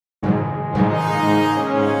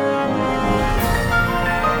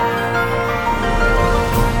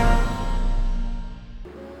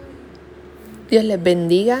Dios les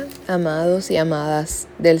bendiga, amados y amadas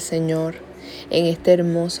del Señor, en este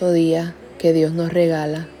hermoso día que Dios nos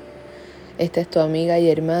regala. Esta es tu amiga y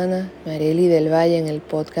hermana Marely del Valle en el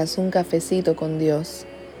podcast Un Cafecito con Dios.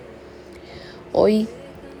 Hoy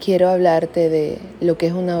quiero hablarte de lo que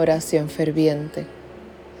es una oración ferviente.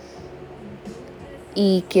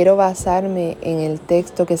 Y quiero basarme en el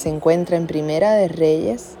texto que se encuentra en Primera de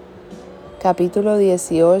Reyes, capítulo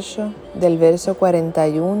 18, del verso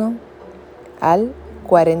 41 al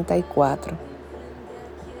 44.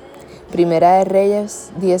 Primera de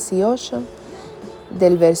Reyes 18,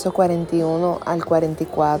 del verso 41 al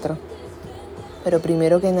 44. Pero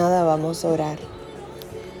primero que nada vamos a orar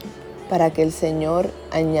para que el Señor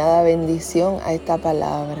añada bendición a esta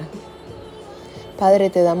palabra.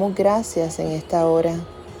 Padre, te damos gracias en esta hora.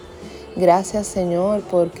 Gracias, Señor,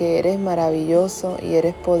 porque eres maravilloso y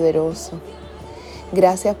eres poderoso.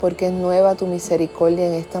 Gracias porque es nueva tu misericordia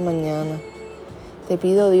en esta mañana. Te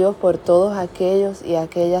pido, Dios, por todos aquellos y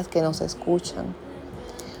aquellas que nos escuchan,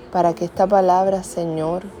 para que esta palabra,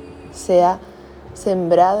 Señor, sea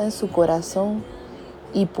sembrada en su corazón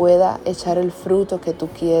y pueda echar el fruto que tú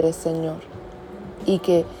quieres, Señor, y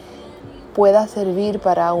que pueda servir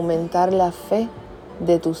para aumentar la fe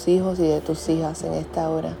de tus hijos y de tus hijas en esta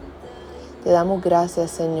hora. Te damos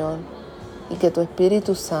gracias, Señor, y que tu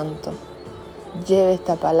Espíritu Santo lleve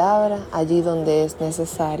esta palabra allí donde es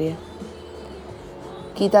necesaria.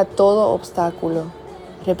 Quita todo obstáculo,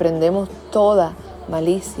 reprendemos toda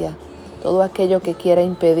malicia, todo aquello que quiera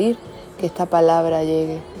impedir que esta palabra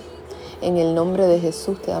llegue. En el nombre de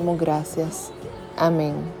Jesús te damos gracias.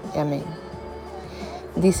 Amén y amén.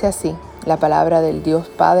 Dice así la palabra del Dios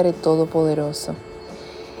Padre Todopoderoso.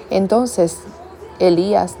 Entonces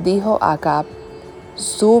Elías dijo a Acab: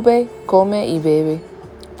 sube, come y bebe,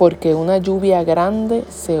 porque una lluvia grande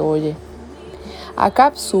se oye.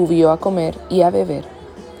 Acab subió a comer y a beber.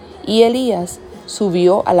 Y Elías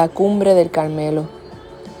subió a la cumbre del Carmelo,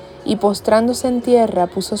 y postrándose en tierra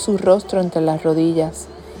puso su rostro entre las rodillas,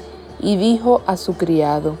 y dijo a su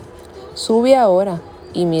criado: sube ahora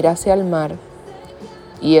y mira hacia el mar.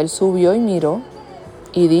 Y él subió y miró,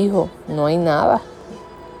 y dijo: no hay nada.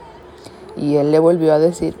 Y él le volvió a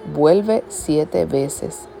decir: vuelve 7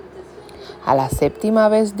 veces. A la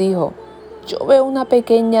 7ª vez dijo: yo veo una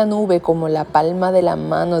pequeña nube como la palma de la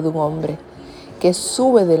mano de un hombre, que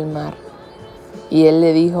sube del mar. Y él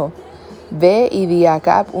le dijo: ve y di a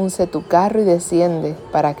Acab: unce tu carro y desciende,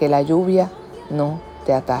 para que la lluvia no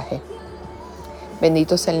te ataje.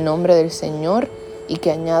 Bendito sea el nombre del Señor, y que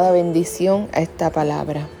añada bendición a esta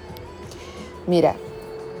palabra. Mira,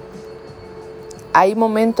 hay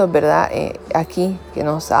momentos, ¿verdad? Aquí que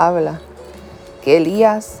nos habla que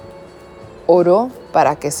Elías oró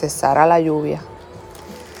para que cesara la lluvia.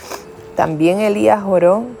 También Elías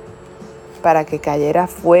oró para que cayera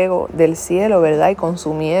fuego del cielo, ¿verdad? Y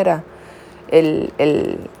consumiera en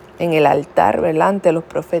el altar, ¿verdad? Ante los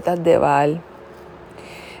profetas de Baal.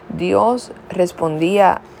 Dios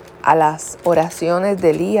respondía a las oraciones de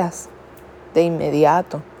Elías de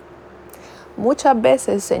inmediato. Muchas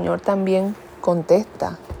veces el Señor también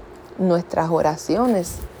contesta nuestras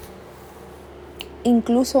oraciones,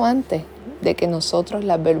 incluso antes de que nosotros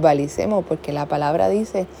las verbalicemos, porque la palabra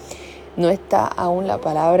dice: no está aún la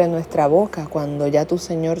palabra en nuestra boca cuando ya tu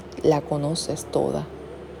Señor la conoces toda.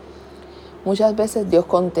 Muchas veces Dios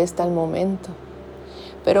contesta al momento,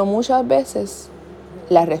 pero muchas veces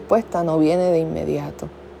la respuesta no viene de inmediato.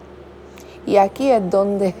 Y aquí es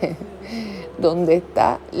donde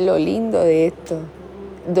está lo lindo de esto,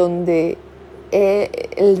 donde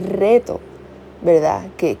el reto, ¿verdad?,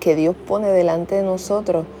 que Dios pone delante de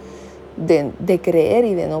nosotros de creer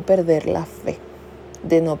y de no perder la fe,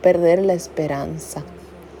 de no perder la esperanza.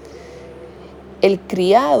 El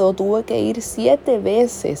criado tuvo que ir 7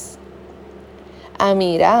 veces a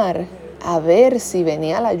mirar, a ver si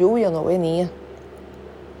venía la lluvia o no venía.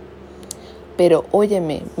 Pero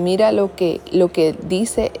óyeme, mira lo que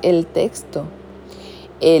dice el texto.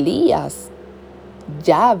 Elías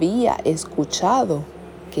ya había escuchado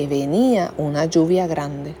que venía una lluvia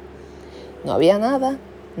grande. No había nada.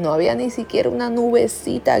 No había ni siquiera una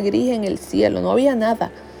nubecita gris en el cielo, no había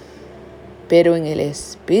nada. Pero en el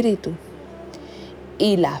espíritu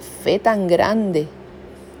y la fe tan grande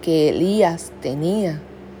que Elías tenía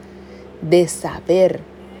de saber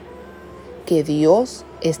que Dios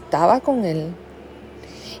estaba con él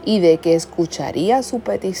y de que escucharía su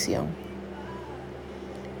petición,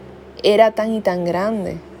 era tan y tan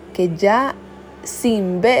grande que ya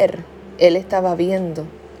sin ver, él estaba viendo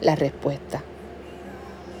la respuesta.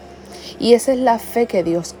 Y esa es la fe que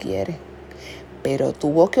Dios quiere. Pero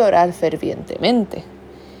tuvo que orar fervientemente.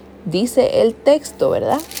 Dice el texto,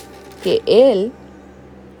 ¿verdad? Que Él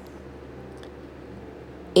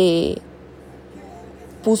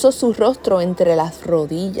puso su rostro entre las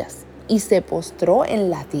rodillas y se postró en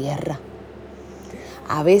la tierra.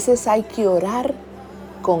 A veces hay que orar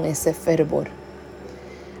con ese fervor.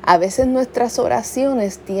 A veces nuestras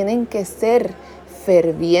oraciones tienen que ser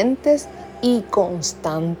fervientes y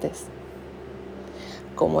constantes.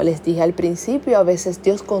 Como les dije al principio, a veces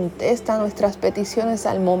Dios contesta nuestras peticiones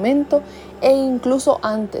al momento e incluso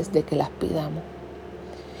antes de que las pidamos.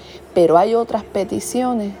 Pero hay otras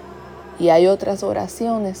peticiones y hay otras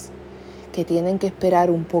oraciones que tienen que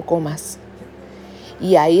esperar un poco más.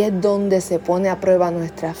 Y ahí es donde se pone a prueba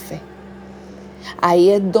nuestra fe. Ahí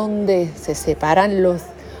es donde se separan los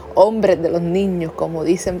hombres de los niños, como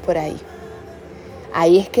dicen por ahí.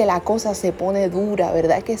 Ahí es que la cosa se pone dura,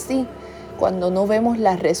 ¿verdad que sí? Cuando no vemos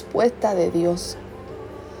la respuesta de Dios.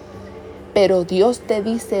 Pero Dios te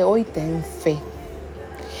dice hoy, ten fe,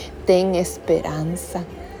 ten esperanza.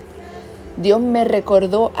 Dios me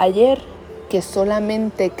recordó ayer que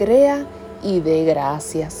solamente crea y dé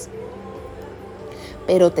gracias.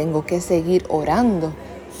 Pero tengo que seguir orando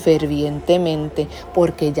fervientemente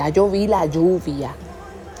porque ya yo vi la lluvia.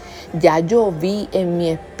 Ya yo vi en mi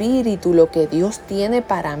espíritu lo que Dios tiene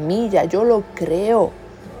para mí, ya yo lo creo.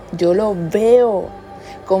 Yo lo veo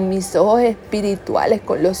con mis ojos espirituales,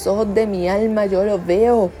 con los ojos de mi alma, yo lo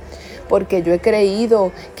veo. Porque yo he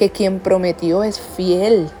creído que quien prometió es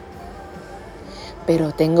fiel.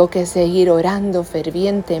 Pero tengo que seguir orando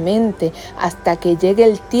fervientemente hasta que llegue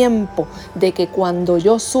el tiempo de que cuando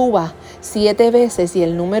yo suba 7 veces, y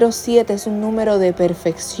el número 7 es un número de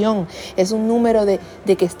perfección, es un número de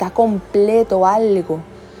que está completo algo.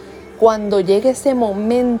 Cuando llegue ese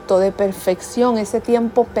momento de perfección, ese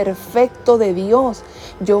tiempo perfecto de Dios,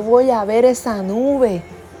 yo voy a ver esa nube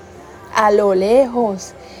a lo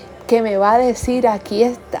lejos que me va a decir, aquí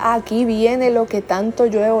está, aquí viene lo que tanto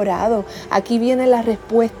yo he orado, aquí viene la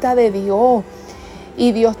respuesta de Dios.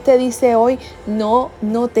 Y Dios te dice hoy, no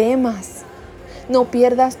temas, no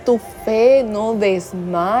pierdas tu fe, no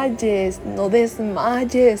desmayes.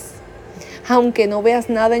 Aunque no veas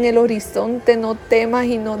nada en el horizonte, no temas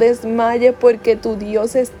y no desmayes porque tu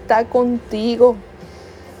Dios está contigo.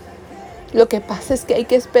 Lo que pasa es que hay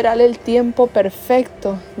que esperar el tiempo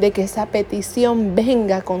perfecto de que esa petición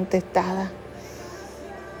venga contestada.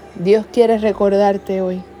 Dios quiere recordarte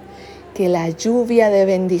hoy que la lluvia de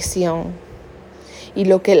bendición y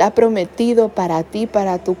lo que Él ha prometido para ti,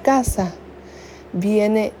 para tu casa,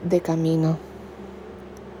 viene de camino.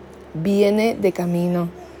 Viene de camino.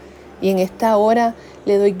 Y en esta hora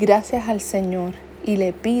le doy gracias al Señor y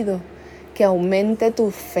le pido que aumente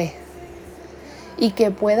tu fe y que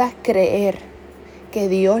puedas creer que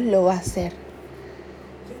Dios lo va a hacer.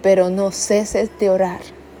 Pero no ceses de orar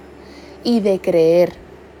y de creer,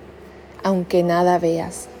 aunque nada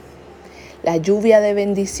veas. La lluvia de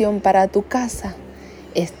bendición para tu casa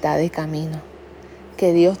está de camino.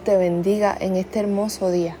 Que Dios te bendiga en este hermoso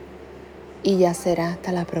día y ya será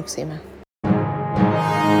hasta la próxima.